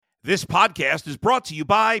This podcast is brought to you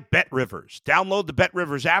by BetRivers. Download the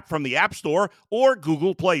BetRivers app from the App Store or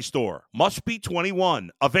Google Play Store. Must be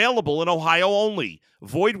 21. Available in Ohio only.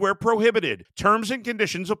 Void where prohibited. Terms and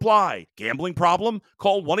conditions apply. Gambling problem?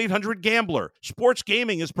 Call 1-800-GAMBLER. Sports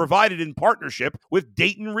gaming is provided in partnership with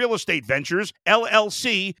Dayton Real Estate Ventures,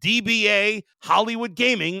 LLC, DBA, Hollywood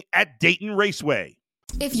Gaming at Dayton Raceway.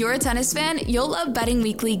 If you're a tennis fan, you'll love Betting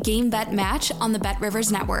Weekly Game Bet Match on the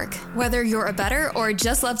BetRivers Network. Whether you're a bettor or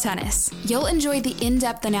just love tennis, you'll enjoy the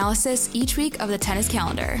in-depth analysis each week of the tennis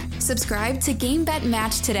calendar. Subscribe to Game Bet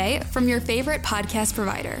Match today from your favorite podcast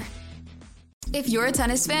provider. If you're a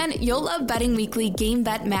tennis fan, you'll love Betting Weekly Game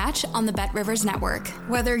Bet Match on the BetRivers Network.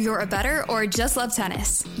 Whether you're a bettor or just love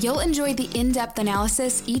tennis, you'll enjoy the in-depth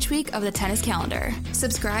analysis each week of the tennis calendar.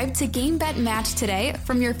 Subscribe to Game Bet Match today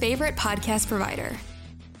from your favorite podcast provider.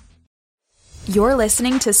 You're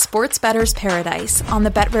listening to Sports Bettor's Paradise on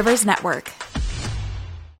the BetRivers Network.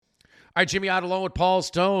 All right, Jimmy Ott along with Paul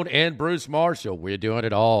Stone and Bruce Marshall. We're doing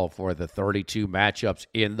it all for the 32 matchups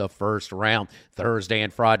in the first round, Thursday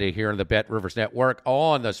and Friday here on the BetRivers Network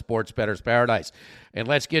on the Sports Bettor's Paradise. And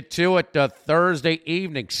let's get to it. Thursday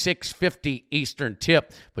evening, 6:50 Eastern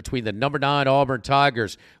tip between the number 9 Auburn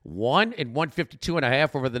Tigers,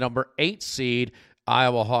 152.5 over the number 8 seed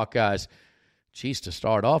Iowa Hawkeyes. Geez, to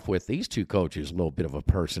start off with, these two coaches, a little bit of a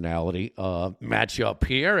personality matchup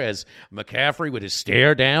here as McCaffrey with his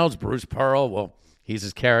stare downs. Bruce Pearl, well, he's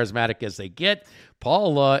as charismatic as they get.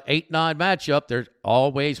 Paul, 8-9 matchup. They're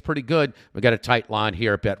always pretty good. We got a tight line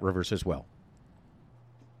here at BetRivers as well.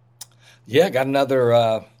 Yeah, got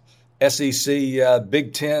another SEC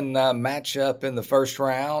Big Ten matchup in the first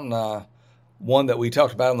round. One that we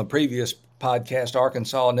talked about on the previous podcast,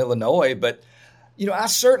 Arkansas and Illinois, but you know, I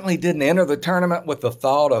certainly didn't enter the tournament with the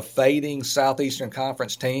thought of fading Southeastern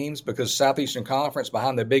Conference teams because Southeastern Conference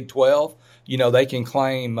behind the Big 12, you know, they can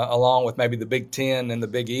claim, along with maybe the Big 10 and the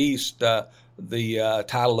Big East, the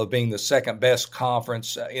title of being the second best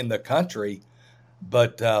conference in the country.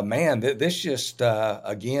 But, man, this just,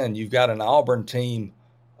 again, you've got an Auburn team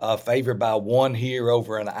favored by 1 here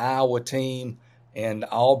over an Iowa team. And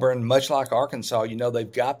Auburn, much like Arkansas, you know,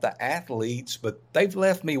 they've got the athletes, but they've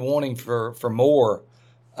left me wanting for more,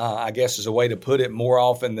 I guess is a way to put it, more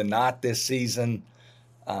often than not this season.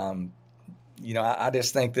 You know, I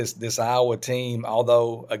just think this Iowa team,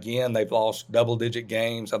 although, again, they've lost double-digit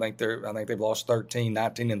games, I think they've lost 13,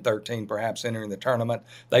 19, and 13 perhaps entering the tournament.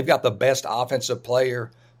 They've got the best offensive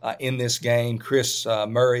player in this game, Chris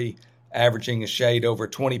Murray, averaging a shade over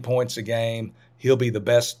 20 points a game. He'll be the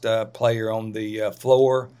best player on the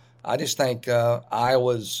floor. I just think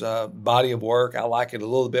Iowa's body of work, I like it a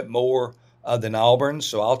little bit more than Auburn,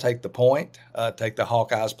 so I'll take the point, take the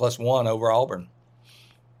Hawkeyes +1 over Auburn.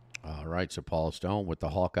 All right, so Paul Stone with the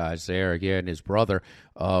Hawkeyes there. Again, his brother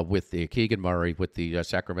with the Keegan Murray with the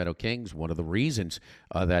Sacramento Kings. One of the reasons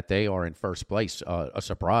that they are in first place, a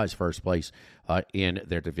surprise first place in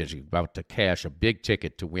their division. About to cash a big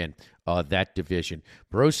ticket to win that division.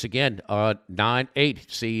 Bruce, again,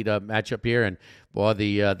 9-8 seed matchup here. And, boy,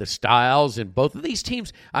 the styles in both of these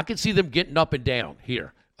teams, I can see them getting up and down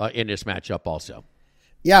here in this matchup also.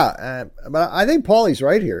 Yeah, but I think Paulie's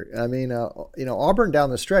right here. I mean, you know, Auburn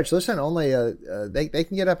down the stretch. Listen, only they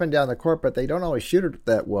can get up and down the court, but they don't always shoot it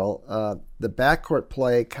that well. The backcourt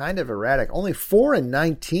play kind of erratic. Only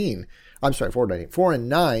 4-19. I'm sorry,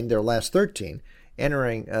 4-9. Their last 13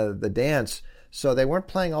 entering the dance, so they weren't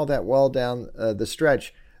playing all that well down the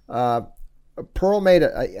stretch. Pearl made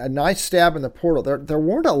a nice stab in the portal. There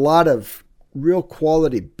weren't a lot of real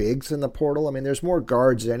quality bigs in the portal. I mean, there's more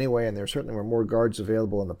guards anyway, and there certainly were more guards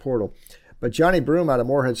available in the portal. But Johnny Broom out of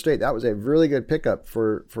Morehead State, that was a really good pickup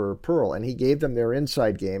for Pearl, and he gave them their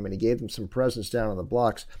inside game, and he gave them some presence down on the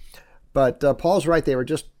blocks. But Paul's right, they were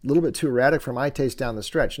just a little bit too erratic for my taste down the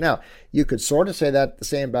stretch. Now, you could sort of say that the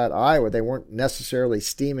same about Iowa. They weren't necessarily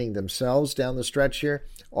steaming themselves down the stretch here,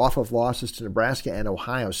 off of losses to Nebraska and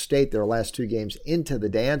Ohio State, their last 2 games into the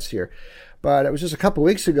dance here. But it was just a couple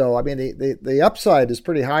weeks ago. I mean, the upside is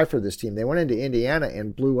pretty high for this team. They went into Indiana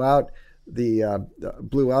and blew out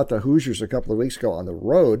the Hoosiers a couple of weeks ago on the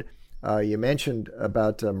road. You mentioned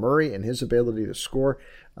about Murray and his ability to score,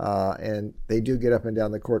 and they do get up and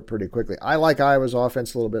down the court pretty quickly. I like Iowa's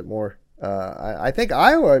offense a little bit more. I think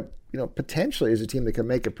Iowa, you know, potentially is a team that can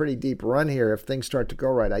make a pretty deep run here if things start to go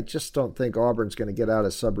right. I just don't think Auburn's going to get out a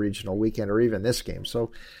sub-regional weekend or even this game. So,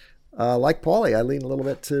 like Paulie, I lean a little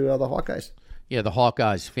bit to the Hawkeyes. Yeah, the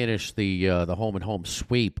Hawkeyes finished the home-and-home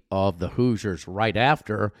sweep of the Hoosiers right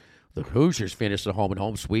after the Hoosiers finished the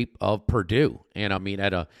home-and-home sweep of Purdue. And, I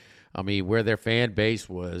mean, where their fan base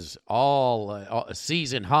was all a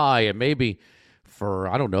season high and maybe for,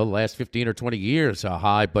 I don't know, the last 15 or 20 years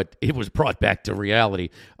high, but it was brought back to reality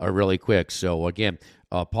really quick. So, again,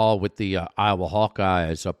 Paul with the Iowa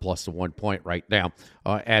Hawkeyes plus the 1 point right now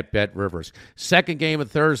at Bet Rivers. Second game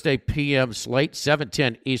of Thursday p.m. slate,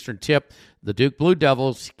 7:10 Eastern tip. The Duke Blue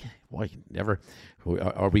Devils, boy, never.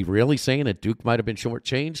 Are we really saying that Duke might have been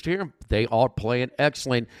shortchanged here? They are playing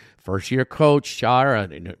excellent. First-year coach, Shire,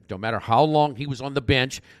 no matter how long he was on the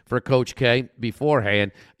bench for Coach K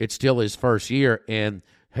beforehand, it's still his first year. And,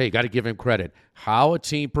 hey, got to give him credit. How a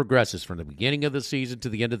team progresses from the beginning of the season to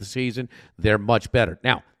the end of the season, they're much better.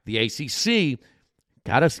 Now, the ACC,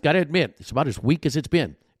 got to admit, it's about as weak as it's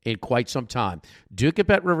been in quite some time. Duke at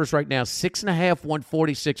Bet Rivers right now, 6.5,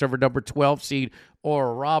 146 over number 12 seed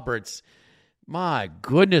Oral Roberts. My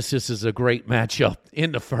goodness, this is a great matchup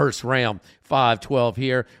in the first round. 5-12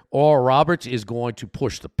 here. Oral Roberts is going to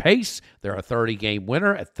push the pace. They're a 30-game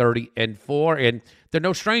winner at 30-4, and they're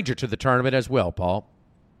no stranger to the tournament as well, Paul.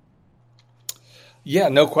 Yeah,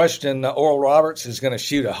 no question. Oral Roberts is going to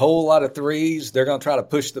shoot a whole lot of threes. They're going to try to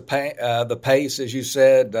push the pace, as you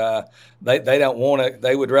said. They don't want to.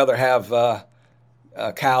 They would rather have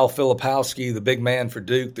Kyle Filipowski, the big man for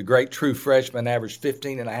Duke, the great true freshman, averaged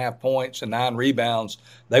 15.5 points and 9 rebounds.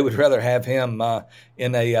 They would rather have him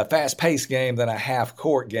in a fast-paced game than a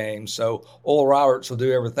half-court game. So Oral Roberts will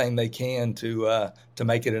do everything they can to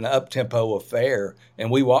make it an up-tempo affair. And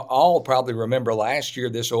we all probably remember last year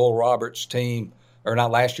this Oral Roberts team, or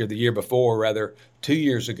not last year, the year before, rather, 2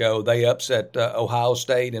 years ago, they upset Ohio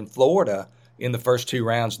State and Florida in the first 2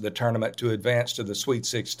 rounds of the tournament to advance to the Sweet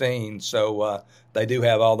 16. So they do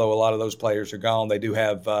have, although a lot of those players are gone, they do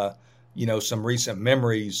have, some recent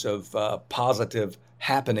memories of positive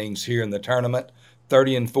happenings here in the tournament.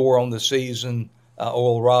 30-4 on the season.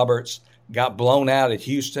 Oral Roberts got blown out at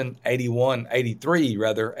Houston,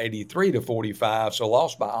 83-45, so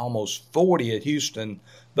lost by almost 40 at Houston.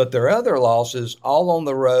 But their other losses, all on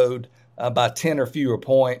the road by 10 or fewer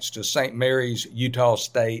points to St. Mary's, Utah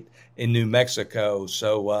State, in New Mexico.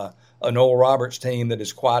 So an Oral Roberts team that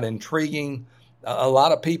is quite intriguing. A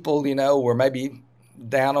lot of people, were maybe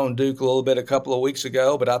down on Duke a little bit a couple of weeks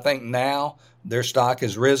ago, but I think now their stock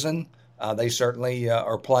has risen. They certainly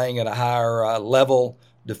are playing at a higher level,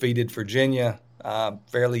 defeated Virginia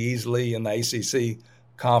fairly easily in the ACC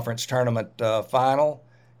conference tournament final.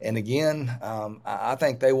 And again, I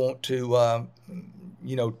think they want to,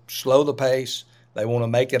 slow the pace. They want to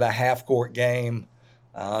make it a half-court game.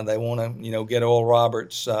 They want to, get Oral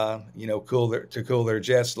Roberts, cool their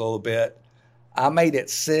jets a little bit. I made it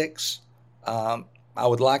 6. I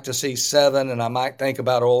would like to see 7, and I might think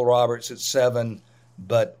about Oral Roberts at 7.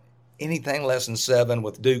 But anything less than 7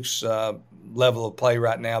 with Duke's level of play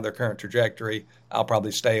right now, their current trajectory, I'll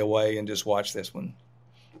probably stay away and just watch this one.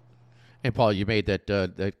 And, Paul, you made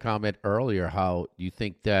that comment earlier how you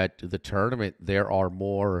think that the tournament there are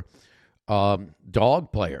more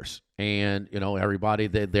dog players. And, everybody,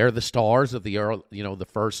 they're the stars of the early,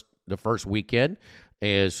 the first weekend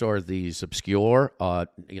as sort of these obscure,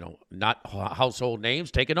 not household names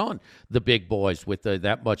taking on the big boys with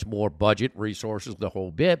that much more budget, resources, the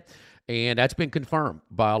whole bit. And that's been confirmed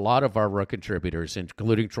by a lot of our contributors,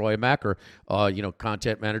 including Troy Macker,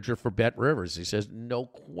 content manager for Bet Rivers. He says, no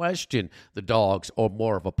question, the Dogs are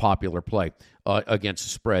more of a popular play against the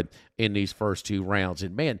spread in these first 2 rounds.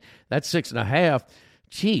 And, man, that's 6.5.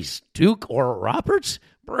 Geez, Duke or Roberts?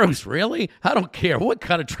 Bruce, really? I don't care what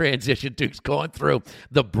kind of transition Duke's going through.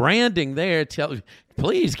 The branding there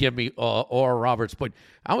please give me Oral Roberts. But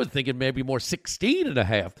I was thinking maybe more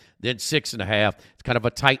 16.5 than 6.5. It's kind of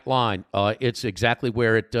a tight line. It's exactly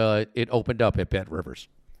where it opened up at Bet Rivers.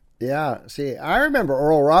 Yeah, see, I remember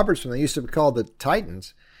Oral Roberts when they used to be called the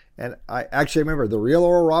Titans. And I actually remember the real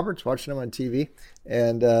Oral Roberts, watching them on TV.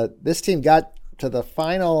 And this team got to the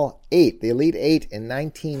final 8, the Elite 8 in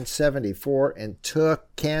 1974, and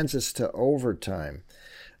took Kansas to overtime.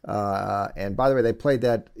 And by the way, they played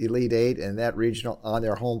that Elite 8 and that regional on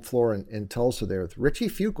their home floor in Tulsa there with Richie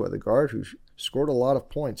Fuqua, the guard who scored a lot of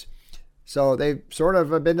points. So they've sort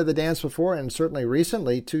of been to the dance before, and certainly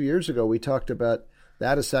recently, 2 years ago, we talked about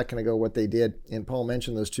that a second ago, what they did, and Paul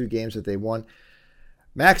mentioned those 2 games that they won.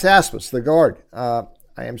 Max Asmus, the guard,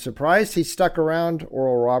 I am surprised he stuck around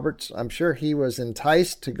Oral Roberts. I'm sure he was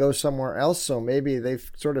enticed to go somewhere else, so maybe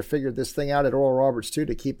they've sort of figured this thing out at Oral Roberts too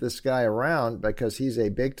to keep this guy around because he's a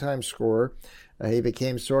big-time scorer. He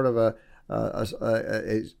became sort of a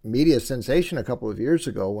media sensation a couple of years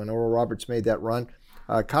ago when Oral Roberts made that run.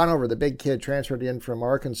 Conover, the big kid, transferred in from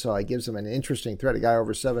Arkansas. He gives him an interesting threat, a guy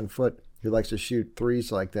over 7 foot who likes to shoot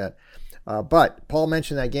threes like that. But Paul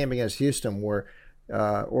mentioned that game against Houston where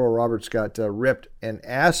Oral Roberts got ripped, and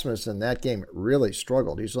Asmussen that game really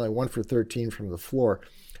struggled. He's only 1 for 13 from the floor.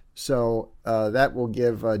 So that will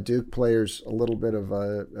give Duke players a little bit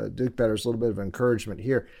of Duke bettors a little bit of encouragement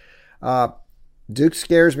here. Duke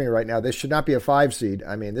scares me right now. This should not be a 5 seed.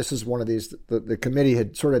 I mean, this is one of these, the committee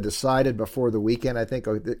had sort of decided before the weekend, I think,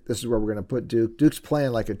 this is where we're going to put Duke. Duke's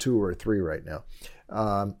playing like a 2 or a 3 right now.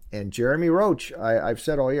 And Jeremy Roach, I've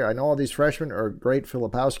said all year, I know all these freshmen are great,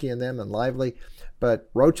 Filipowski and them and Lively, but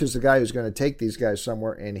Roach is the guy who's going to take these guys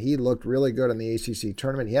somewhere, and he looked really good in the ACC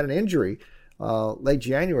tournament. He had an injury late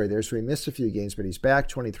January there, so he missed a few games, but he's back,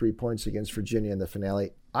 23 points against Virginia in the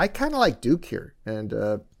finale. I kind of like Duke here. And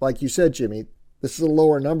like you said, Jimmy, this is a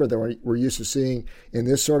lower number than we're used to seeing in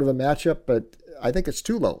this sort of a matchup, but I think it's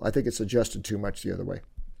too low. I think it's adjusted too much the other way.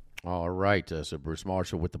 All right, so Bruce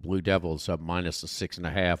Marshall with the Blue Devils up minus the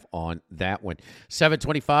 6.5 on that one.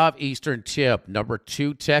 7:25 Eastern tip. Number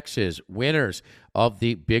 2 Texas, winners of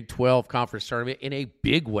the Big 12 Conference Tournament in a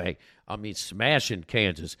big way. I mean, smashing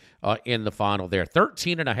Kansas in the final there.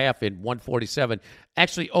 13.5 in 147.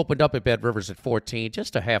 Actually opened up at Bet Rivers at 14,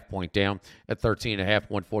 just a half point down at 13.5,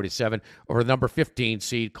 147 over number 15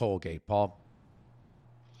 seed Colgate. Paul?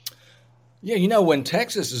 Yeah, when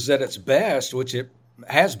Texas is at its best, which it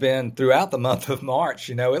has been throughout the month of March,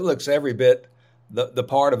 it looks every bit the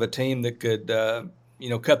part of a team that could,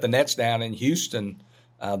 cut the nets down in Houston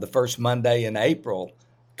the first Monday in April.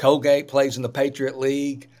 Colgate plays in the Patriot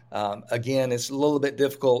League. Again, it's a little bit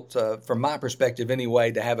difficult, from my perspective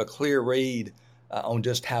anyway, to have a clear read on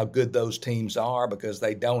just how good those teams are because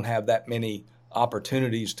they don't have that many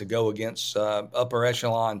opportunities to go against upper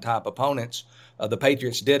echelon type opponents. The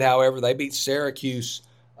Patriots did, however, they beat Syracuse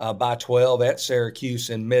by 12 at Syracuse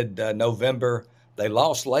in mid-November. They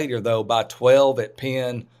lost later, though, by 12 at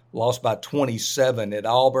Penn, lost by 27 at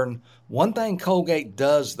Auburn. One thing Colgate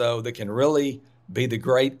does, though, that can really be the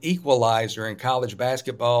great equalizer in college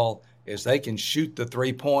basketball is they can shoot the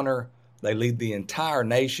three-pointer. They lead the entire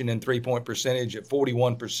nation in three-point percentage at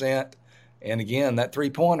 41%. And again, that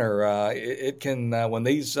three-pointer, it can, when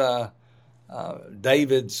these Davids,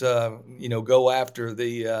 go after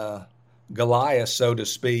the Goliath, so to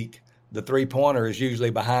speak, the three-pointer is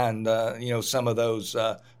usually behind, some of those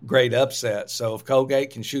great upsets. So if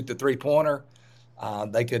Colgate can shoot the three-pointer,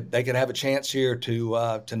 they could have a chance here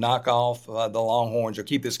to knock off the Longhorns or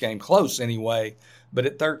keep this game close anyway. But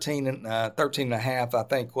at 13.5, I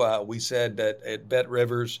think we said that at Bet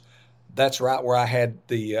Rivers, that's right where I had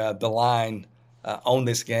the line on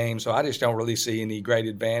this game. So I just don't really see any great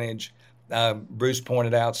advantage. Bruce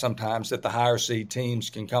pointed out sometimes that the higher seed teams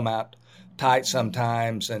can come out tight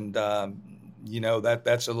sometimes, and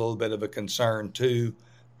that's a little bit of a concern too.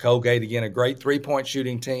 Colgate, again, a great three-point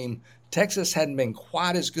shooting team. Texas hadn't been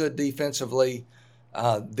quite as good defensively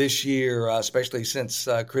this year, especially since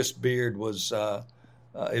Chris Beard was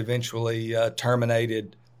eventually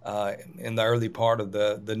terminated in the early part of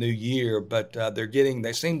the new year. But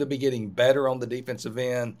they seem to be getting better on the defensive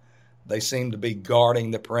end. They seem to be guarding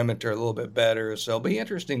the perimeter a little bit better. So it'll be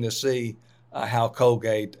interesting to see how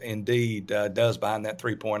Colgate indeed does behind that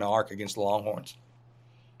three-point arc against the Longhorns.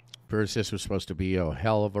 Bruce, this was supposed to be a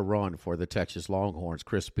hell of a run for the Texas Longhorns.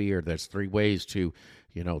 Chris Beard, there's 3 ways to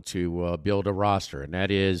build a roster, and that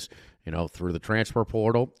is, through the transfer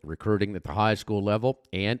portal, recruiting at the high school level,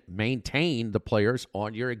 and maintain the players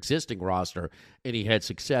on your existing roster. And he had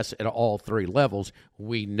success at all 3 levels.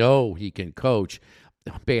 We know he can coach.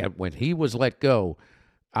 Man, when he was let go,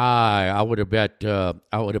 I would have bet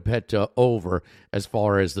over as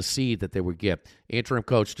far as the seed that they would get. Interim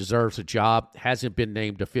coach deserves a job. Hasn't been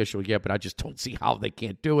named official yet, but I just don't see how they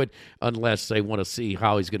can't do it unless they want to see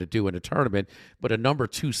how he's going to do in a tournament. But a number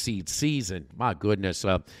 2 seed season, my goodness.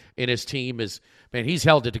 And his team he's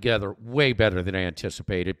held it together way better than I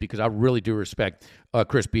anticipated because I really do respect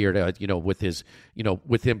Chris Beard,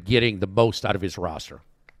 with him getting the most out of his roster.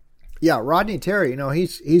 Yeah, Rodney Terry,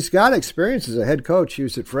 he's got experience as a head coach. He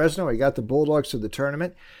was at Fresno. He got the Bulldogs to the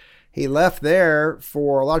tournament. He left there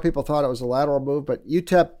for, a lot of people thought it was a lateral move, but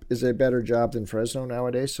UTEP is a better job than Fresno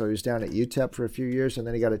nowadays. So he was down at UTEP for a few years, and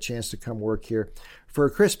then he got a chance to come work here. For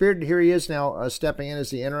Chris Beard, here he is now stepping in as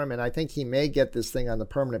the interim, and I think he may get this thing on the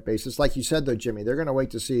permanent basis. Like you said, though, Jimmy, they're going to wait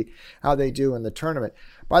to see how they do in the tournament.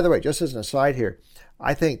 By the way, just as an aside here,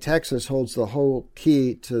 I think Texas holds the whole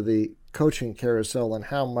key to the coaching carousel and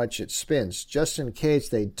how much it spins. Just in case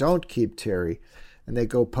they don't keep Terry and they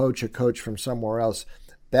go poach a coach from somewhere else,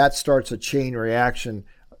 that starts a chain reaction.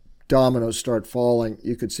 Dominoes start falling.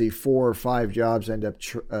 You could see 4 or 5 jobs end up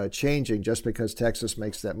changing just because Texas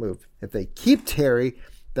makes that move. If they keep Terry,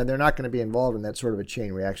 then they're not going to be involved in that sort of a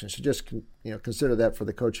chain reaction. So just consider that for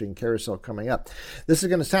the coaching carousel coming up. This is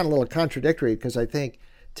going to sound a little contradictory because I think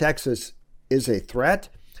Texas is a threat.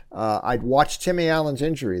 I'd watch Timmy Allen's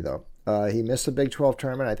injury, though. He missed the Big 12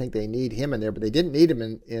 tournament. I think they need him in there, but they didn't need him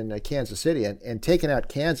in Kansas City. And taking out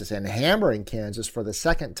Kansas and hammering Kansas for the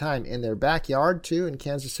second time in their backyard, too, in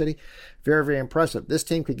Kansas City, very, very impressive. This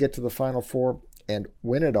team could get to the Final Four and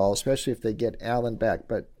win it all, especially if they get Allen back.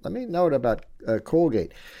 But let me note about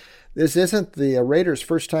Colgate. This isn't the Raiders'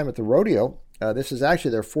 first time at the rodeo. This is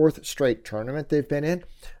actually their fourth straight tournament they've been in.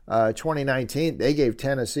 2019, they gave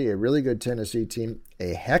Tennessee, a really good Tennessee team,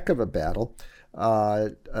 a heck of a battle.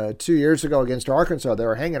 2 years ago against Arkansas, they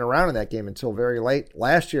were hanging around in that game until very late.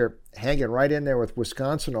 Last year, hanging right in there with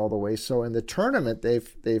Wisconsin all the way. So in the tournament,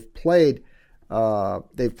 they've played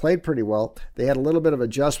pretty well. They had a little bit of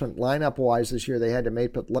adjustment lineup-wise this year. They had to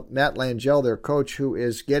make, but Matt Langell, their coach, who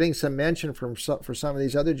is getting some mention for some of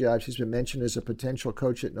these other jobs, he's been mentioned as a potential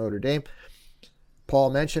coach at Notre Dame.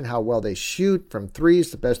 Paul mentioned how well they shoot from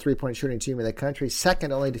threes, the best three-point shooting team in the country,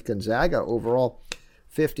 second only to Gonzaga overall,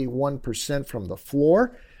 51% from the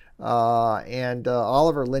floor. And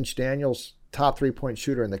Oliver Lynch-Daniels, top three-point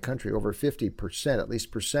shooter in the country, over 50%, at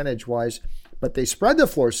least percentage-wise. But they spread the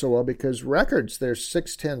floor so well because Records, their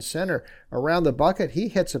 6'10 center, around the bucket, he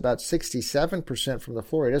hits about 67% from the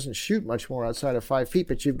floor. He doesn't shoot much more outside of 5 feet,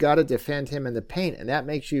 but you've got to defend him in the paint, and that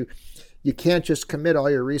makes you can't just commit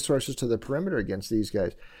all your resources to the perimeter against these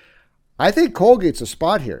guys. I think Colgate's a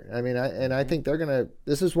spot here. I mean, I think they're going to –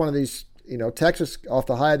 this is one of these, Texas off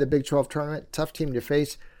the high of the Big 12 tournament, tough team to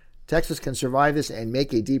face. Texas can survive this and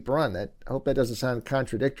make a deep run. I hope that doesn't sound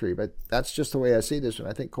contradictory, but that's just the way I see this one.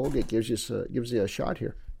 I think Colgate gives you a shot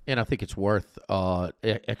here. And I think it's worth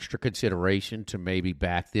extra consideration to maybe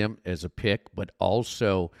back them as a pick, but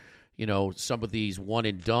also, some of these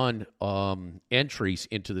one-and-done entries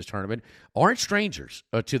into this tournament aren't strangers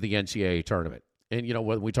to the NCAA tournament. And,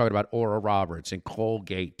 when we talk about Oral Roberts and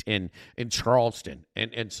Colgate and Charleston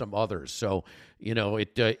and some others. So,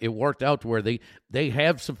 it worked out to where they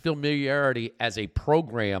have some familiarity as a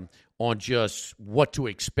program on just what to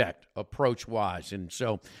expect approach-wise. And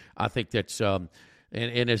so I think that's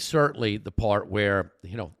and it's certainly the part where,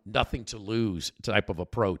 nothing to lose type of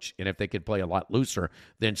approach. And if they could play a lot looser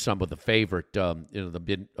than some of the favorite,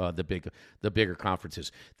 the bigger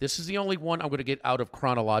conferences. This is the only one I'm going to get out of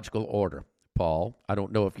chronological order. Paul, I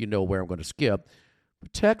don't know if you know where I'm going to skip.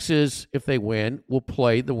 But Texas, if they win, will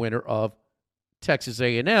play the winner of Texas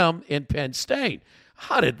A&M and Penn State.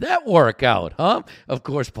 How did that work out, huh? Of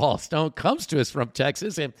course, Paul Stone comes to us from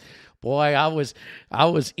Texas, and boy, I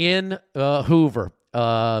was in Hoover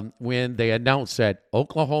when they announced that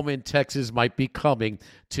Oklahoma and Texas might be coming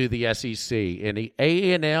to the SEC, and the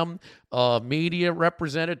A&M media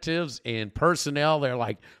representatives and personnel, they're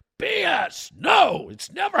like, BS! No,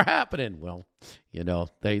 it's never happening. Well,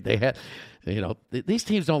 they had, these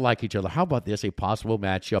teams don't like each other. How about this? A possible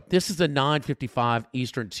matchup. This is a 9:55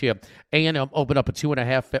 Eastern tip. A&M opened up a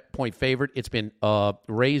 2.5-point favorite. It's been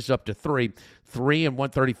raised up to 3 and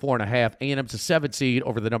 134.5. A&M's a 7 seed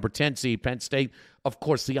over the number 10 seed Penn State. Of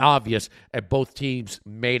course, the obvious. Both teams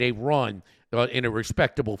made a run in a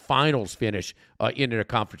respectable finals finish in their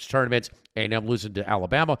conference tournaments. A&M losing to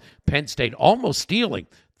Alabama. Penn State almost stealing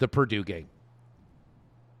the Purdue game.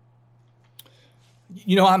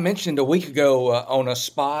 I mentioned a week ago on a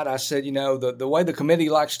spot, I said, the way the committee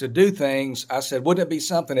likes to do things, I said, wouldn't it be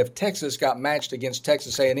something if Texas got matched against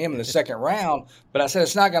Texas A&M in the second round? But I said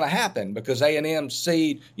it's not going to happen because A&M's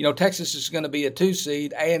seed, Texas is going to be a 2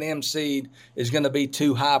 seed. A&M seed is going to be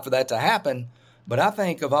too high for that to happen. But I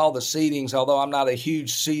think of all the seedings, although I'm not a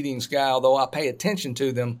huge seedings guy, although I pay attention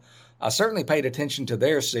to them, I certainly paid attention to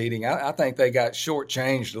their seeding. I think they got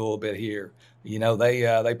shortchanged a little bit here.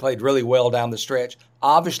 They played really well down the stretch.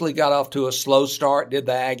 Obviously got off to a slow start, did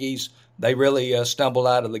the Aggies. They really stumbled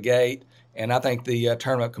out of the gate. And I think the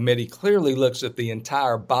tournament committee clearly looks at the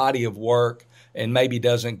entire body of work and maybe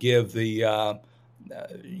doesn't give the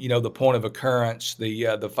point of occurrence,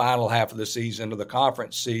 the final half of the season or the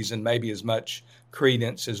conference season, maybe as much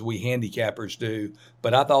credence as we handicappers do.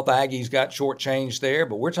 But I thought the Aggies got shortchanged there.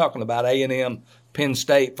 But we're talking about A&M, Penn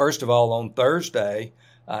State, first of all, on Thursday.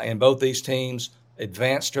 And both these teams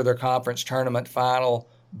advanced to their conference tournament final,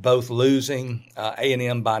 both losing,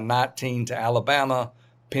 A&M by 19 to Alabama,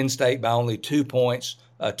 Penn State by only 2 points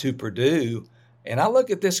to Purdue. And I look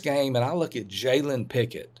at this game and I look at Jalen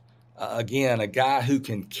Pickett. Again, a guy who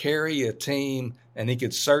can carry a team, and he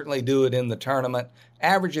could certainly do it in the tournament.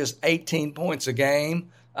 Averages 18 points a game,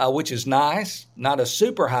 which is nice. Not a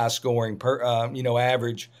super high scoring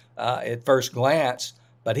average at first glance.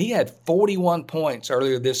 but he had 41 points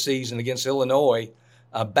earlier this season against Illinois,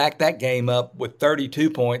 backed that game up with 32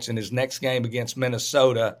 points in his next game against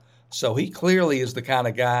Minnesota. So he clearly is the kind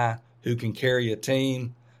of guy who can carry a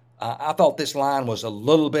team. I thought this line was a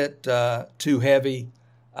little bit too heavy.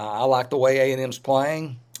 I like the way A&M's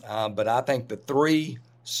playing, but I think the 3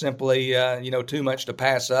 simply, too much to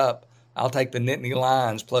pass up. I'll take the Nittany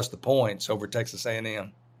Lions plus the points over Texas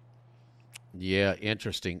A&M. Yeah,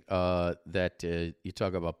 interesting that you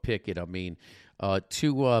talk about Pickett. I mean,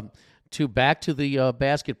 two back to the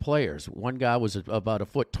basket players. One guy was about a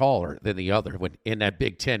foot taller than the other when in that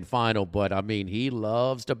Big Ten final, but, I mean, he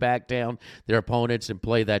loves to back down their opponents and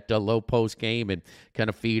play that low post game and kind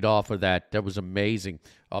of feed off of that. That was amazing.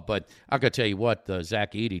 But I got to tell you what,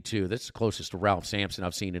 Zach Edey, too, that's the closest to Ralph Sampson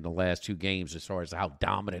I've seen in the last 2 games as far as how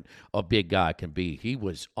dominant a big guy can be. He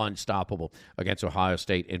was unstoppable against Ohio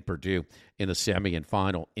State and Purdue in the semi and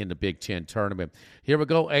final in the Big Ten tournament. Here we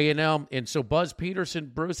go, A&M. And so Buzz Peterson,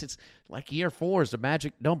 Bruce, it's like year 4 is the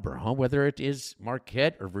magic number, huh? Whether it is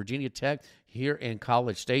Marquette or Virginia Tech here in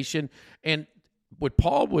College Station. And what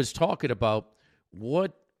Paul was talking about,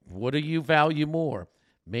 what do you value more?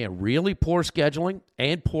 Man, really poor scheduling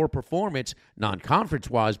and poor performance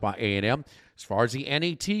non-conference-wise by A&M. As far as the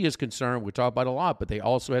NET is concerned, we talk about it a lot, but they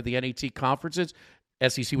also have the NET conferences.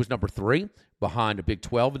 SEC was number 3 behind the Big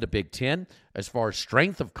 12 and the Big 10 as far as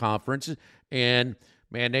strength of conferences. And,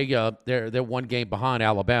 man, they're 1 game behind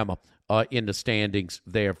Alabama in the standings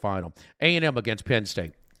there final. A&M against Penn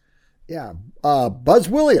State. Yeah, Buzz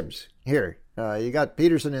Williams here. You got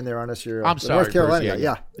Peterson in there on us. I'm sorry, North Carolina. Bruce,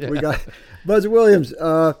 yeah. We got Buzz Williams.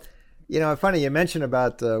 Funny you mentioned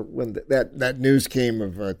about when that news came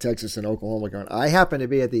of Texas and Oklahoma going. I happened to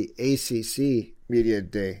be at the ACC Media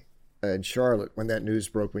Day in Charlotte when that news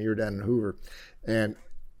broke, when you were down in Hoover, and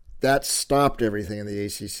that stopped everything in the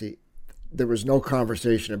ACC. There was no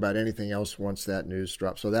conversation about anything else once that news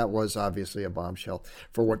dropped. So that was obviously a bombshell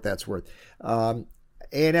for what that's worth.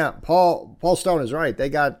 And Paul Stone is right. They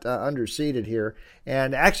got underseeded here.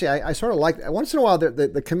 And actually, I sort of like – once in a while,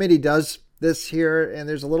 the committee does this here, and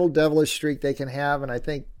there's a little devilish streak they can have. And I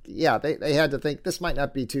think, yeah, they had to think this might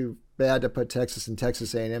not be too bad to put Texas and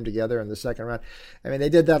Texas A&M together in the second round. I mean, they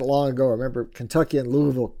did that long ago. Remember, Kentucky and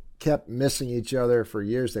Louisville kept missing each other for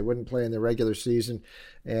years. They wouldn't play in the regular season.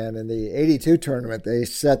 And in the 82 tournament, they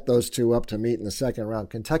set those 2 up to meet in the second round.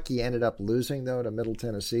 Kentucky ended up losing, though, to Middle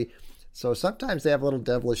Tennessee. So sometimes they have a little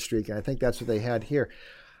devilish streak, and I think that's what they had here.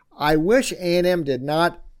 I wish A&M did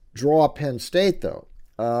not draw Penn State, though.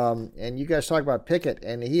 And you guys talk about Pickett,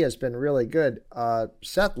 and he has been really good.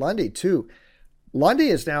 Seth Lundy, too. Lundy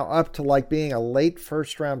is now up to like being a late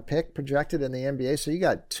first-round pick projected in the NBA, so you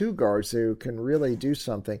got 2 guards who can really do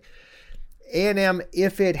something. A&M,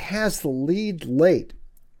 if it has the lead late,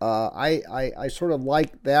 I sort of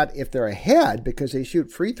like that if they're ahead because they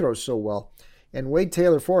shoot free throws so well. And Wade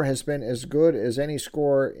Taylor-4 has been as good as any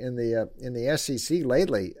scorer in the SEC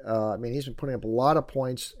lately. I mean, he's been putting up a lot of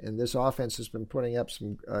points, and this offense has been putting up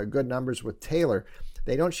some good numbers with Taylor.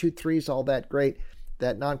 They don't shoot threes all that great.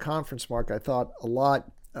 That non-conference mark, I thought a lot.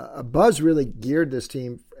 Buzz really geared this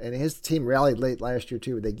team, and his team rallied late last year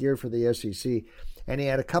too. They geared for the SEC, and he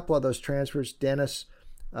had a couple of those transfers. Dennis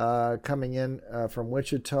coming in from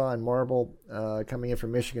Wichita and Marble coming in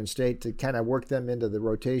from Michigan State to kind of work them into the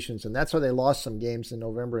rotations. And that's why they lost some games in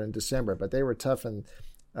November and December. But they were tough when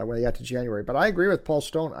they got to January. But I agree with Paul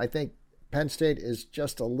Stone. I think Penn State is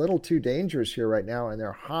just a little too dangerous here right now, and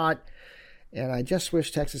they're hot. And I just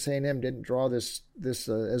wish Texas A&M didn't draw this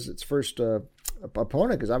as its first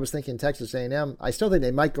opponent, because I was thinking Texas A&M. I still think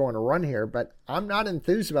they might go on a run here, but I'm not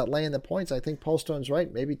enthused about laying the points. I think Paul Stone's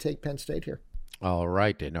right. Maybe take Penn State here. All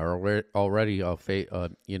right, and already a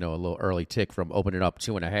little early tick from opening up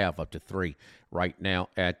 2.5 up to 3 right now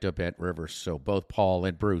at Bet Rivers. So both Paul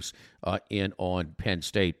and Bruce in on Penn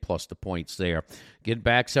State plus the points there. Getting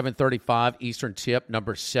back 7:35 Eastern tip,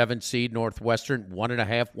 number 7 seed Northwestern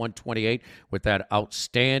 1.5 128 with that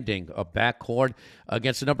outstanding backcourt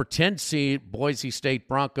against the number 10 seed Boise State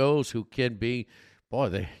Broncos, who can be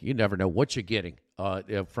you never know what you're getting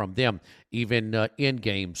from them, even in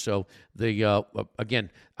game. So the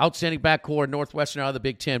again, outstanding backcourt, Northwestern out of the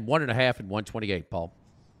Big Ten, 1.5 and 128. Paul.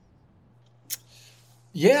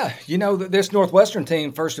 Yeah, this Northwestern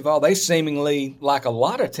team, first of all, they seemingly, like a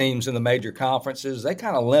lot of teams in the major conferences, they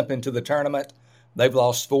kind of limp into the tournament. They've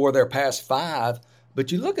lost 4 of their past 5.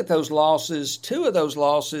 But you look at those losses, 2 of those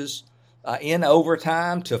losses in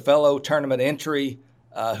overtime to fellow tournament entry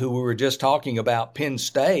who we were just talking about, Penn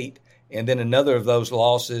State, and then another of those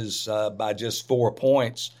losses by just 4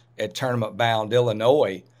 points at tournament-bound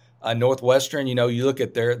Illinois. Northwestern, you look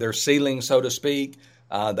at their ceiling, so to speak.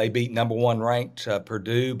 They beat number 1 ranked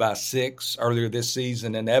Purdue by 6 earlier this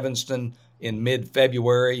season in Evanston in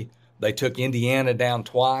mid-February. They took Indiana down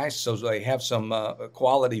twice, so they have some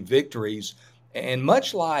quality victories. And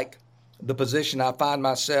much like the position I find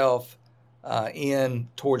myself in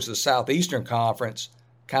towards the Southeastern Conference,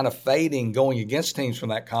 kind of fading going against teams from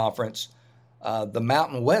that conference, the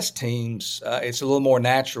Mountain West teams, it's a little more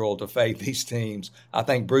natural to fade these teams. I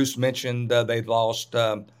think Bruce mentioned they've lost,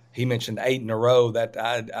 he mentioned 8 in a row. That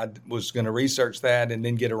I was going to research that and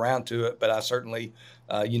then get around to it, but I certainly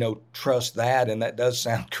trust that, and that does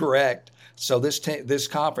sound correct. So this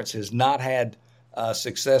conference has not had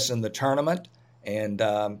success in the tournament, and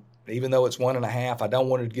even though it's 1.5, I don't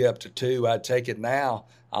want it to get up to 2. I'd take it now.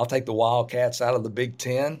 I'll take the Wildcats out of the Big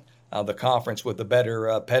Ten, the conference with the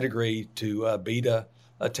better pedigree to beat a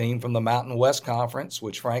team from the Mountain West Conference,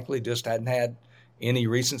 which frankly just hadn't had any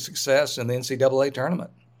recent success in the NCAA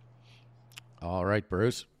tournament. All right,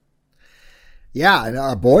 Bruce. Yeah,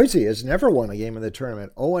 and Boise has never won a game in the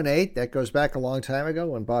tournament. 0-8, that goes back a long time ago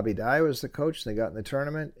when Bobby Dye was the coach. They got in the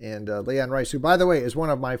tournament. And Leon Rice, who, by the way, is one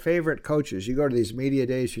of my favorite coaches. You go to these media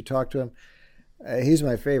days, you talk to him. He's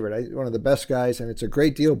my favorite. One of the best guys, and it's a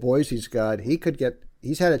great deal Boise's got.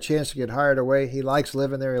 He's had a chance to get hired away. He likes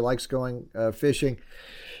living there. He likes going fishing.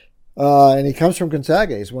 And he comes from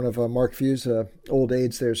Gonzaga. He's one of Mark Few's old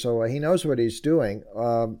aides there, so he knows what he's doing.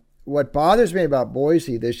 What bothers me about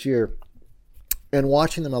Boise this year, and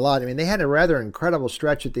watching them a lot, I mean, they had a rather incredible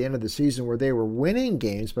stretch at the end of the season where they were winning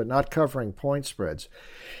games but not covering point spreads.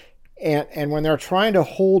 And when they're trying to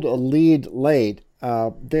hold a lead late,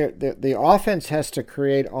 the offense has to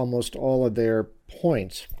create almost all of their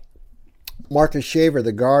points. Marcus Shaver,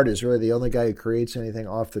 the guard, is really the only guy who creates anything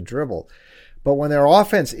off the dribble. But when their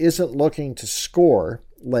offense isn't looking to score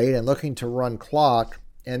late and looking to run clock,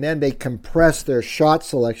 and then they compress their shot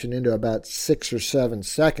selection into about 6 or 7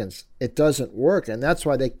 seconds, it doesn't work. And that's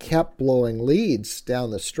why they kept blowing leads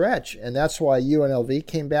down the stretch. And that's why UNLV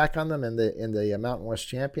came back on them in the Mountain West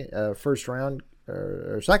champion first round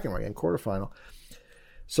or second round in quarterfinal.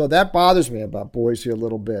 So that bothers me about Boise a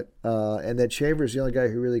little bit. And that Shaver's the only guy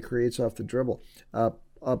who really creates off the dribble.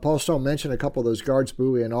 Paul Stone mentioned a couple of those guards,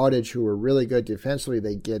 Bowie and Audich, who are really good defensively.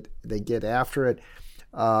 They get after it.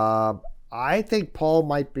 I think Paul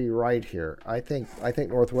might be right here. I think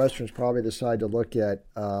Northwestern's probably the side to look at.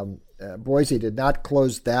 Boise did not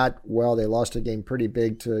close that well. They lost a game pretty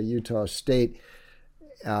big to Utah State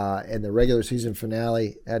in the regular season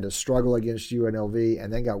finale. Had to struggle against UNLV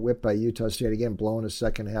and then got whipped by Utah State again, blowing a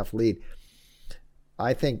second half lead.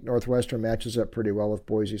 I think Northwestern matches up pretty well with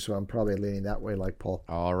Boise, so I'm probably leaning that way like Paul.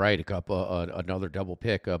 All right, another double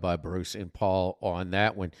pick by Bruce and Paul on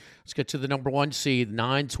that one. Let's get to the number 1 seed,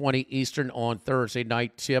 9:20 Eastern on Thursday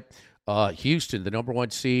night tip. Houston, the number 1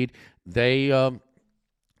 seed, they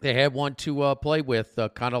had one to play with,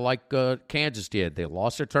 kind of like Kansas did. They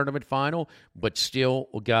lost their tournament final, but still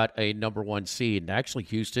got a number 1 seed. And actually,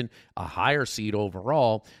 Houston, a higher seed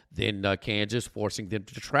overall than Kansas, forcing them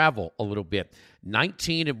to travel a little bit.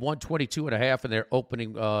 19 and 122.5 in their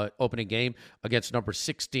opening game against number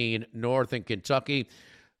 16 Northern Kentucky.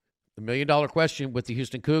 The $1 million question with the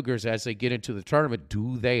Houston Cougars as they get into the tournament: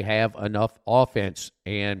 do they have enough offense?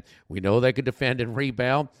 And we know they can defend and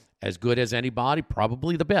rebound as good as anybody,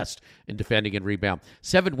 probably the best in defending and rebound.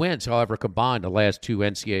 7 wins, however, combined the last 2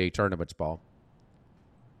 NCAA tournaments, Paul.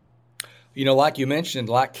 You know, like you mentioned,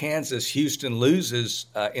 like Kansas, Houston loses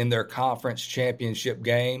in their conference championship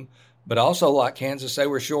game, but also like Kansas, they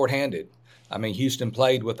were shorthanded. I mean, Houston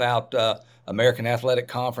played without American Athletic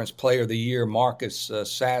Conference Player of the Year Marcus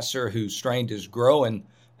Sasser, who strained his groin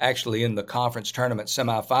actually in the conference tournament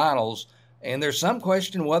semifinals. And there's some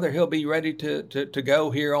question whether he'll be ready to go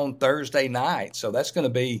here on Thursday night. So that's going to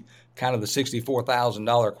be kind of the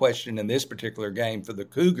 $64,000 question in this particular game for the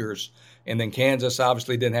Cougars. And then Kansas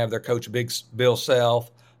obviously didn't have their coach, Bill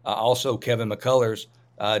Self. Also, Kevin McCullers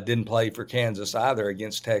didn't play for Kansas either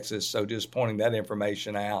against Texas. So just pointing that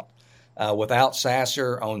information out. Without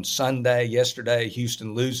Sasser on Sunday, yesterday,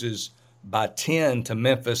 Houston loses by 10 to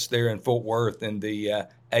Memphis there in Fort Worth in the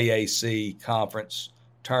AAC conference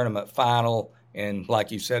tournament final. And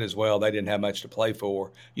like you said as well, they didn't have much to play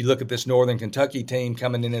for. You look at this Northern Kentucky team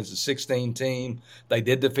coming in as a 16 team. They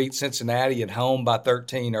did defeat Cincinnati at home by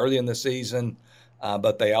 13 early in the season,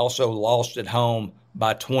 but they also lost at home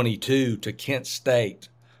by 22 to Kent State.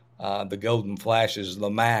 The Golden Flashes,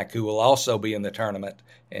 the MAC, who will also be in the tournament,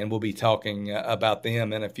 and we'll be talking about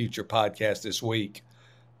them in a future podcast this week.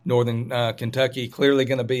 Northern Kentucky clearly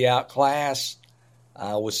going to be outclassed.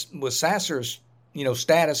 With Sasser's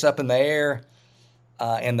status up in the air,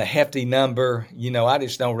 and the hefty number, I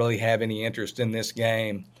just don't really have any interest in this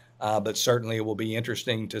game. But certainly it will be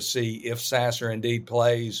interesting to see if Sasser indeed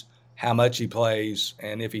plays, how much he plays,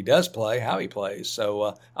 and if he does play, how he plays.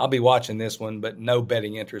 So I'll be watching this one, but no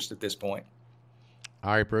betting interest at this point.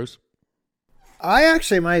 All right, Bruce. I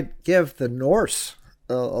actually might give the Norse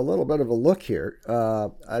a little bit of a look here.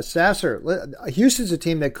 Sasser, Houston's a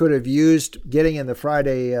team that could have used getting in the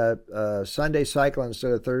Friday, Sunday cycle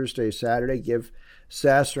instead of Thursday, Saturday. Give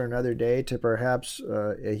Sasser another day to perhaps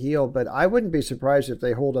heal, but I wouldn't be surprised if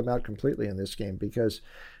they hold him out completely in this game because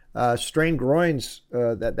strained groins,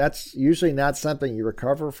 that's usually not something you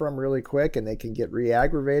recover from really quick, and they can get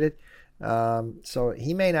re-aggravated. So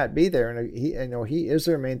he may not be there, and he is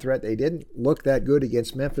their main threat. They didn't look that good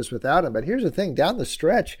against Memphis without him. But here's the thing: down the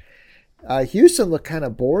stretch, Houston looked kind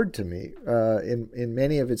of bored to me in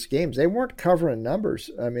many of its games. They weren't covering numbers.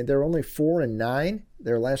 I mean, they're only 4-9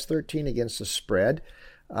 their last 13 against the spread.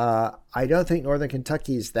 I don't think Northern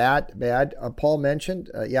Kentucky's that bad. Paul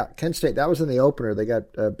mentioned, Kent State. That was in the opener. They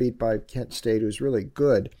got beat by Kent State, who's really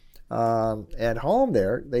good. At home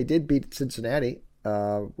there, they did beat Cincinnati,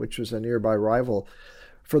 which was a nearby rival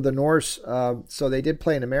for the Norse. So they did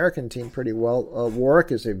play an American team pretty well.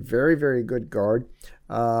 Warwick is a very, very good guard.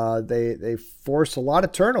 They force a lot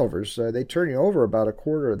of turnovers. They turn you over about a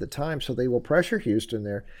quarter of the time, so they will pressure Houston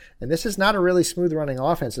there. And this is not a really smooth running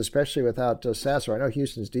offense, especially without Sasser. I know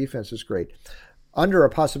Houston's defense is great. Under a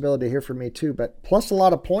possibility here for me too, but plus a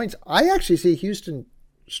lot of points. I actually see Houston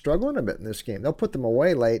struggling a bit in this game. They'll put them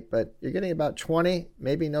away late, but you're getting about 20,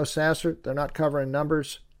 maybe no Sasser. They're not covering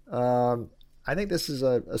numbers. I think this is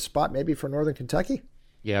a spot maybe for Northern Kentucky.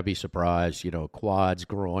 Yeah, I'd be surprised. Quads,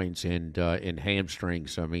 groins, and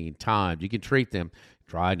hamstrings. I mean, time. You can treat them,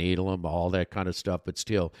 dry needle them, all that kind of stuff, but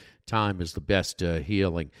still, time is the best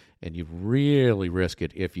healing, and you really risk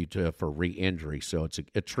it if you for re-injury. So it's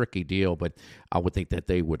a tricky deal, but I would think that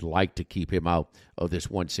they would like to keep him out of this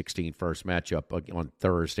 1/16 first matchup on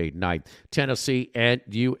Thursday night. Tennessee and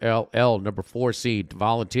ULL, number 4 seed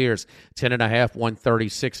Volunteers, 10.5,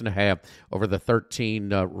 136.5 over the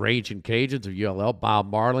 13 Raging Cajuns of ULL.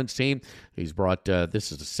 Bob Marlin's team. He's brought,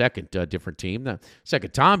 this is the second different team. The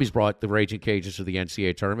second time he's brought the Raging Cajuns to the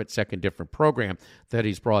NCAA tournament, second different program that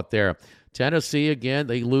he's brought there. Tennessee, again,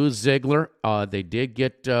 they lose Ziegler. They did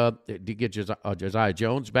get Josiah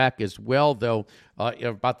Jones back as well, though,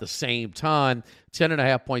 about the same time.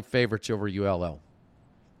 10.5-point favorites over ULL.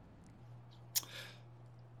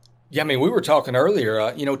 Yeah, I mean, we were talking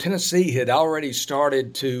earlier, Tennessee had already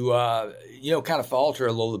started to, kind of falter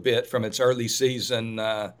a little bit from its early season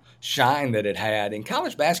shine that it had. In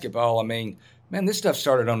college basketball, I mean, man, this stuff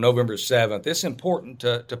started on November 7th. It's important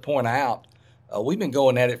to point out. We've been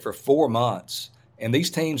going at it for 4 months, and these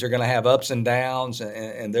teams are going to have ups and downs,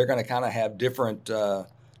 and they're going to kind of have different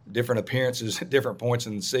appearances at different points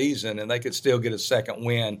in the season, and they could still get a second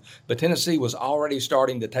win. But Tennessee was already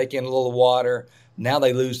starting to take in a little water. Now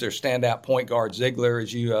they lose their standout point guard, Ziegler,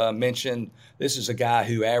 as you mentioned. This is a guy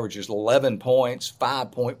who averages 11 points,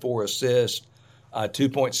 5.4 assists,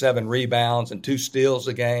 2.7 rebounds, and 2 steals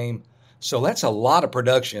a game. So that's a lot of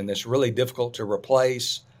production that's really difficult to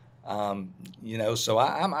replace. So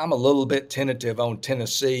I'm a little bit tentative on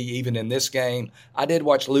Tennessee, even in this game. I did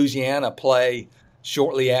watch Louisiana play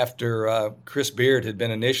shortly after Chris Beard had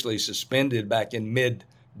been initially suspended back in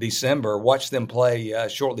mid-December. Watched them play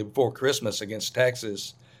shortly before Christmas against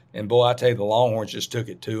Texas. And, boy, I tell you, the Longhorns just took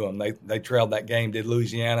it to them. They trailed that game, did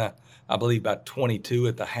Louisiana, I believe, by 22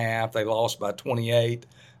 at the half. They lost by 28.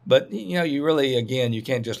 But, you really, again, you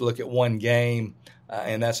can't just look at one game.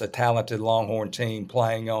 And that's a talented Longhorn team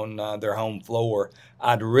playing on their home floor.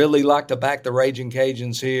 I'd really like to back the Raging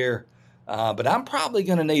Cajuns here, but I'm probably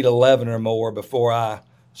going to need 11 or more before I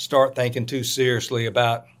start thinking too seriously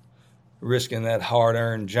about risking that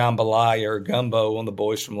hard-earned jambalaya or gumbo on the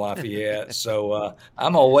boys from Lafayette. So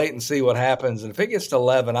I'm going to wait and see what happens. And if it gets to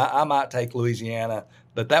 11, I might take Louisiana,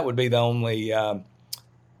 but that would be the only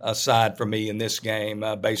side for me in this game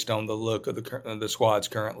based on the look of the squads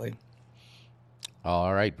currently.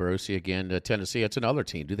 All right, Bruce. Again, Tennessee, it's another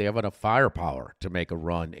team. Do they have enough firepower to make a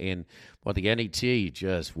run? And the NET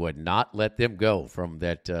just would not let them go from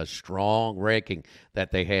that strong ranking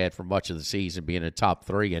that they had for much of the season, being in the top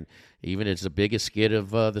 3. And even as the biggest skid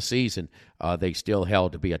of the season, they still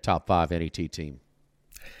held to be a top 5 NET team.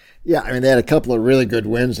 Yeah, I mean, they had a couple of really good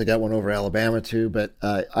wins. They got one over Alabama, too. But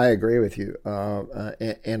I agree with you.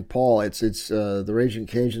 And Paul, it's the Raging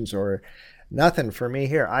Cajuns are nothing for me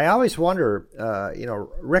here. I always wonder,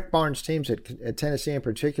 Rick Barnes' teams at Tennessee in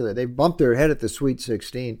particular, they've bumped their head at the Sweet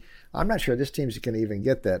 16. I'm not sure this team's going to even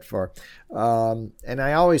get that far. And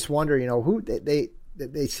I always wonder, who they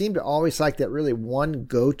they seem to always like that really one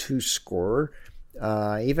go-to scorer.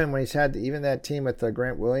 Even when he's had even that team with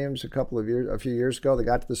Grant Williams a few years ago, they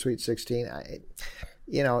got to the Sweet 16.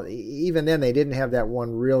 Even then they didn't have that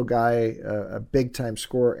one real guy, a big-time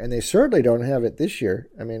scorer, and they certainly don't have it this year.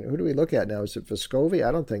 I mean, who do we look at now? Is it Vescovi?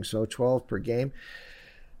 I don't think so. 12 per game.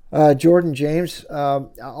 Jordan James.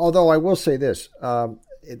 Although I will say this.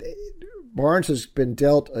 Barnes has been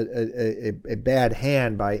dealt a bad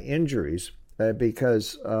hand by injuries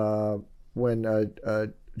because when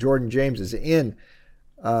Jordan James is in,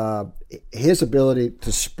 his ability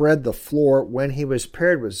to spread the floor when he was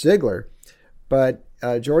paired with Ziegler. But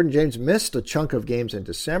Jordan James missed a chunk of games in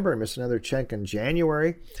December, missed another chunk in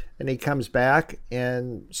January, and he comes back,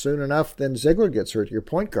 and soon enough, then Ziegler gets hurt, your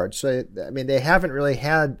point guard. So, I mean, they haven't really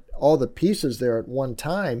had all the pieces there at one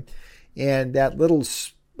time, and that little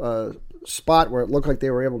spot where it looked like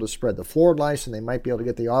they were able to spread the floor nice and they might be able to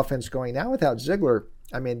get the offense going. Now without Ziegler,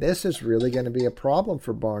 I mean, this is really going to be a problem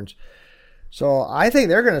for Barnes. So I think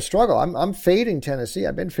they're going to struggle. I'm fading Tennessee.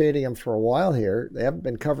 I've been fading them for a while here. They haven't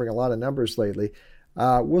been covering a lot of numbers lately.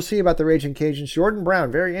 We'll see about the Raging Cajuns. Jordan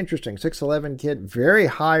Brown, very interesting, 6'11" kid, very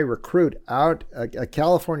high recruit out. A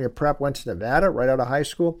California prep, went to Nevada right out of high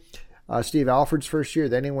school. Steve Alford's first year.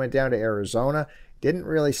 Then he went down to Arizona. Didn't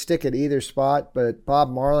really stick at either spot, but Bob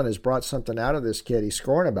Marlin has brought something out of this kid. He's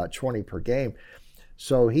scoring about 20 per game.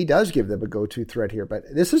 So he does give them a go-to threat here. But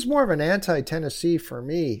this is more of an anti-Tennessee for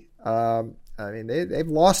me. I mean, they've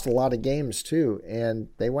lost a lot of games too, and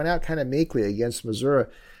they went out kind of meekly against Missouri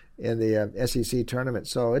in the SEC tournament.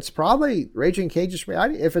 So it's probably Raging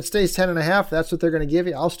Cajuns. If it stays 10.5, that's what they're going to give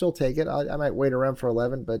you. I'll still take it. I might wait around for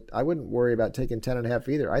 11, but I wouldn't worry about taking 10.5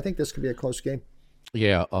 either. I think this could be a close game.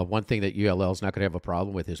 Yeah, one thing that ULL is not going to have a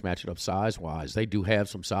problem with is matching up size-wise. They do have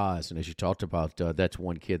some size, and as you talked about, that's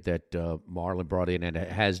one kid that Marlin brought in and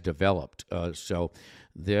has developed. So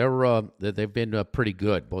they've been pretty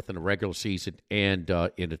good, both in the regular season and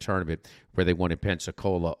in the tournament, where they won in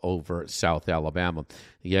Pensacola over South Alabama.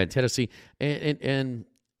 Yeah, in Tennessee, and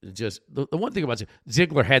just the one thing about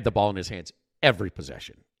Ziegler had the ball in his hands every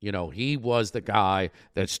possession. You know, he was the guy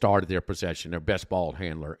that started their possession, their best ball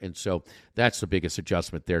handler. And so that's the biggest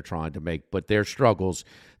adjustment they're trying to make. But their struggles,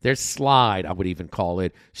 their slide, I would even call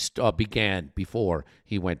it, began before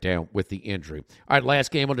he went down with the injury. All right, last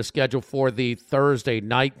game on the schedule for the Thursday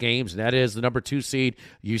night games, and that is the number 2 seed,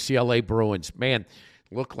 UCLA Bruins. Man,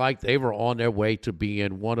 looked like they were on their way to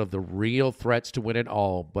being one of the real threats to win it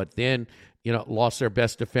all. But then, lost their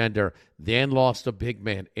best defender, then lost a big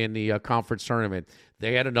man in the conference tournament.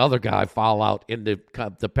 They had another guy foul out in the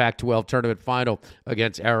Pac-12 tournament final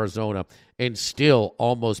against Arizona and still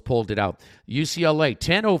almost pulled it out. UCLA,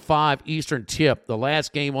 10:05 Eastern tip, the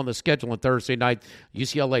last game on the schedule on Thursday night.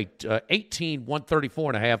 UCLA 18,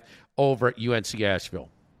 134.5 over at UNC Asheville.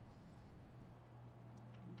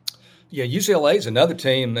 Yeah, UCLA is another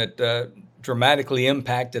team that dramatically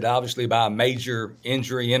impacted, obviously, by a major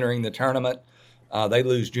injury entering the tournament. They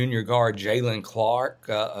lose junior guard Jalen Clark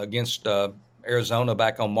against Arizona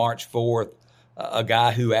back on March 4th, a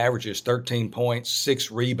guy who averages 13 points,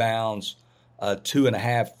 6 rebounds,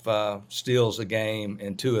 2.5 steals a game,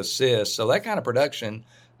 and 2 assists. So that kind of production,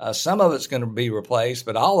 some of it's going to be replaced,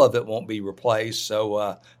 but all of it won't be replaced.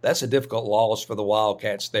 So that's a difficult loss for the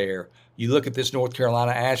Wildcats there. You look at this North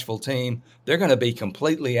Carolina Asheville team, they're going to be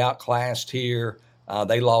completely outclassed here.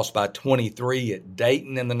 They lost by 23 at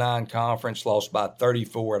Dayton in the non-conference, lost by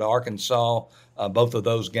 34 at Arkansas, both of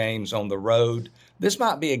those games on the road. This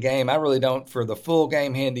might be a game I really don't, for the full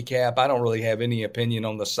game handicap, I don't really have any opinion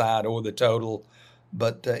on the side or the total.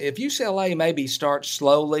 But if UCLA maybe starts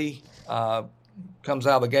slowly, comes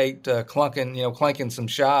out of the gate clanking some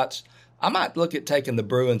shots, I might look at taking the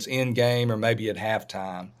Bruins in game or maybe at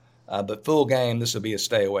halftime. But full game, this will be a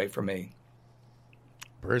stay away for me.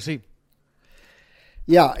 Percy?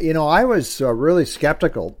 Yeah, I was really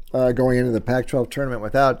skeptical going into the Pac-12 tournament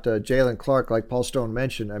without Jalen Clark, like Paul Stone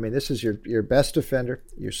mentioned. I mean, this is your best defender,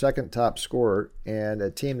 your second top scorer, and a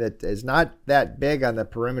team that is not that big on the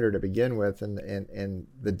perimeter to begin with, and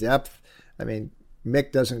the depth. I mean,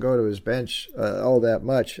 Mick doesn't go to his bench all that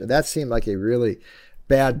much. That seemed like a really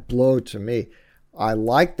bad blow to me. I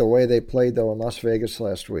like the way they played, though, in Las Vegas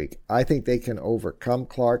last week. I think they can overcome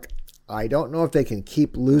Clark. I don't know if they can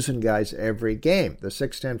keep losing guys every game. The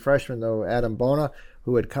 6'10 freshman, though, Adam Bona,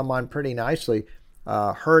 who had come on pretty nicely,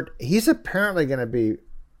 hurt. He's apparently going to be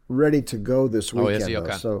ready to go this weekend, is he?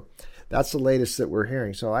 Okay. So that's the latest that we're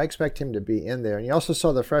hearing. So I expect him to be in there. And you also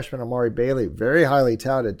saw the freshman Amari Bailey, very highly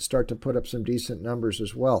touted, start to put up some decent numbers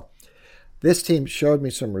as well. This team showed me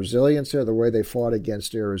some resilience there, the way they fought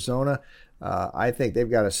against Arizona. I think they've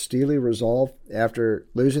got a steely resolve. After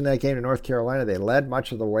losing that game to North Carolina, they led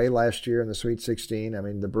much of the way last year in the Sweet 16. I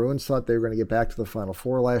mean, the Bruins thought they were going to get back to the Final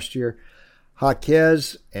Four last year.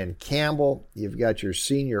 Jaquez and Campbell, you've got your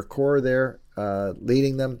senior core there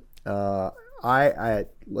leading them. I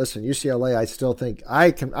listen, UCLA, I still think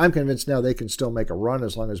I'm convinced now they can still make a run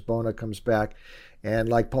as long as Bona comes back. And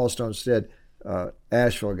like Paul Stone said,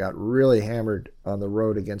 Asheville got really hammered on the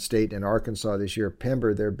road against Dayton and Arkansas this year.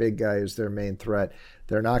 Pember, their big guy, is their main threat.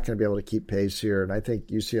 They're not going to be able to keep pace here. And I think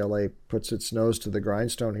UCLA puts its nose to the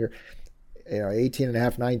grindstone here.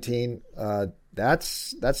 18.5, 19,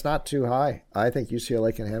 that's not too high. I think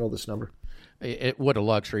UCLA can handle this number. What a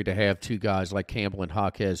luxury to have two guys like Campbell and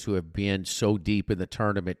Jaquez who have been so deep in the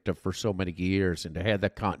tournament for so many years, and to have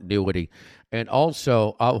that continuity. And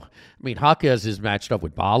also, Jaquez is matched up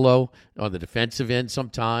with Ballo on the defensive end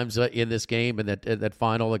sometimes in this game and that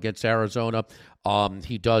final against Arizona.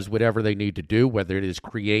 He does whatever they need to do, whether it is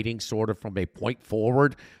creating sort of from a point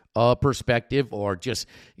forward perspective or just,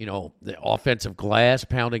 the offensive glass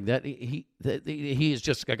pounding. That he is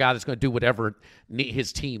just a guy that's going to do whatever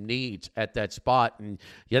his team needs at that spot. And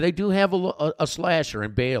yeah, they do have a slasher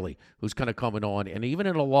in Bailey who's kind of coming on. And even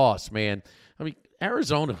in a loss, man,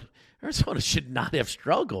 Arizona should not have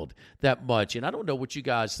struggled that much. And I don't know what you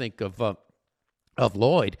guys think of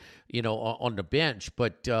Lloyd, on the bench,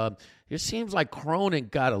 but it seems like Cronin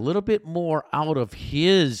got a little bit more out of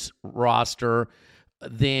his roster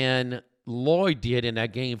than Lloyd did in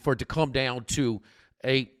that game for it to come down to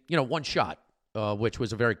a one shot, which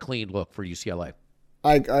was a very clean look for UCLA.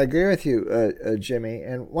 I agree with you, Jimmy.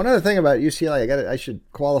 And one other thing about UCLA, I should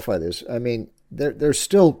qualify this. I mean, they're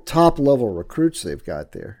still top level recruits they've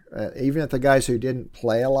got there, even if the guys who didn't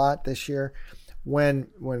play a lot this year. When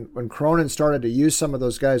Cronin started to use some of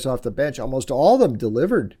those guys off the bench, almost all of them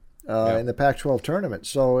delivered in the Pac-12 tournament.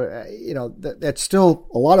 So that's still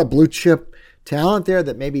a lot of blue chip talent there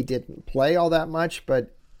that maybe didn't play all that much,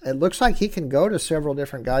 but it looks like he can go to several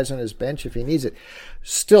different guys on his bench if he needs it.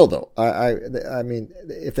 Still, though, I mean,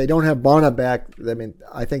 if they don't have Bona back,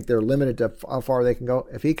 I think they're limited to how far they can go.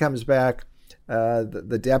 If he comes back,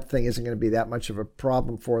 the depth thing isn't going to be that much of a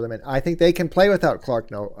problem for them, and I think they can play without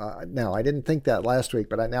Clark. Now, I didn't think that last week,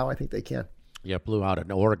 but now I think they can. Yeah, blew out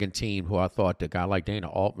an Oregon team who I thought a guy like Dana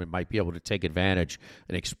Altman might be able to take advantage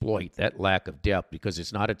and exploit that lack of depth, because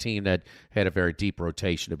it's not a team that had a very deep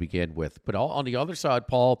rotation to begin with. But on the other side,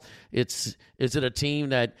 Paul, is it a team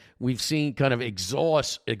that we've seen kind of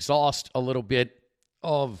exhaust a little bit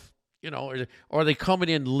of, or are they coming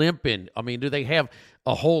in limping? I mean, do they have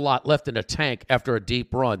a whole lot left in the tank after a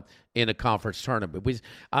deep run in a conference tournament?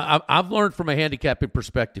 I've learned from a handicapping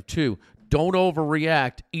perspective, too, don't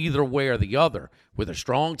overreact either way or the other. With a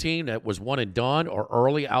strong team that was one and done or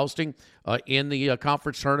early ousting in the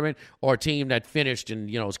conference tournament, or a team that finished and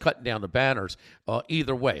is cutting down the banners,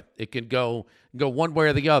 either way, it can go one way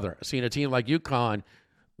or the other. I've seen a team like UConn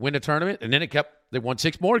win a tournament, and then they won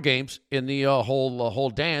 6 more games in the whole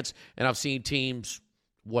dance. And I've seen teams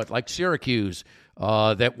like Syracuse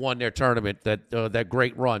that won their tournament, that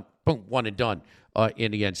great run, boom, one and done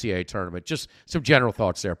in the NCAA tournament. Just some general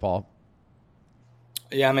thoughts there, Paul.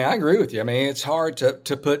 Yeah, I agree with you. It's hard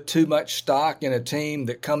to put too much stock in a team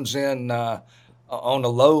that comes in on a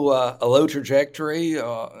low trajectory.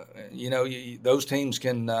 Those teams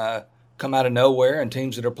can come out of nowhere, and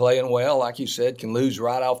teams that are playing well, like you said, can lose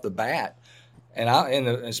right off the bat. And in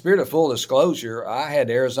the spirit of full disclosure, I had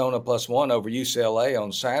Arizona +1 over UCLA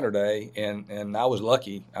on Saturday, and I was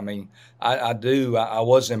lucky. I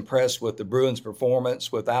was impressed with the Bruins'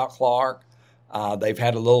 performance without Clark. They've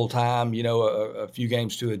had a little time, a few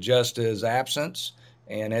games to adjust to his absence.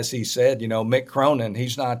 And as he said, Mick Cronin,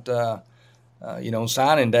 he's not, on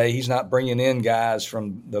signing day, he's not bringing in guys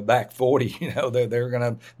from the back 40. They're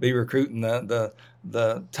going to be recruiting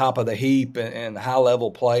the top of the heap and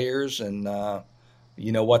high-level players. And,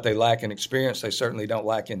 what they lack in experience, they certainly don't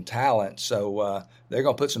lack in talent. So they're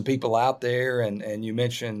going to put some people out there. And you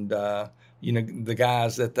mentioned the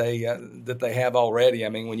guys that they have already.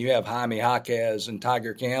 When you have Jaime Jaquez and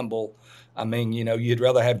Tiger Campbell, you'd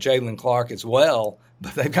rather have Jalen Clark as well,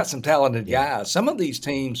 but they've got some talented guys. Some of these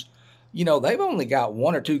teams, they've only got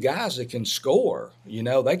 1 or 2 guys that can score.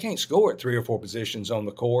 They can't score at 3 or 4 positions on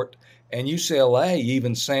the court. And UCLA,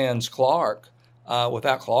 even sans Clark,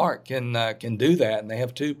 without Clark, can do that. And they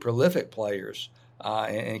have 2 prolific players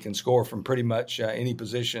and can score from pretty much any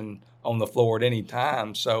position on the floor at any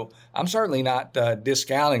time. So I'm certainly not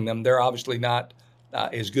discounting them. They're obviously not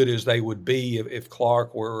as good as they would be if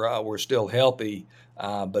Clark were still healthy.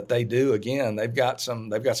 But they do, again, they've got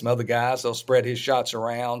some other guys. They'll spread his shots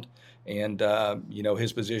around. And,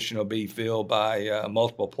 his position will be filled by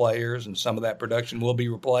multiple players, and some of that production will be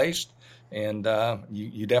replaced. And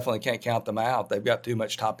you definitely can't count them out. They've got too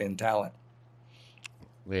much top-end talent.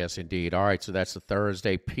 Yes, indeed. All right, so that's the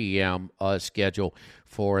Thursday p.m. Schedule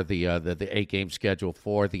for the 8-game schedule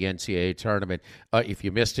for the NCAA tournament. If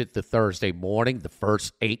you missed it, the Thursday morning, the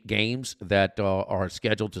first 8 games that are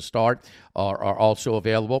scheduled to start are also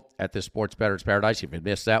available at the Sports Bettor's Paradise. If you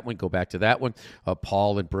missed that one, go back to that one.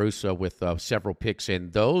 Paul and Bruce with several picks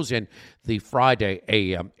in those, and the Friday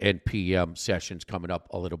a.m. and p.m. sessions coming up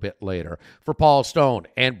a little bit later. For Paul Stone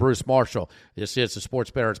and Bruce Marshall, this is the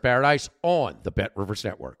Sports Bettor's Paradise on the Bet Rivers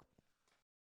Network.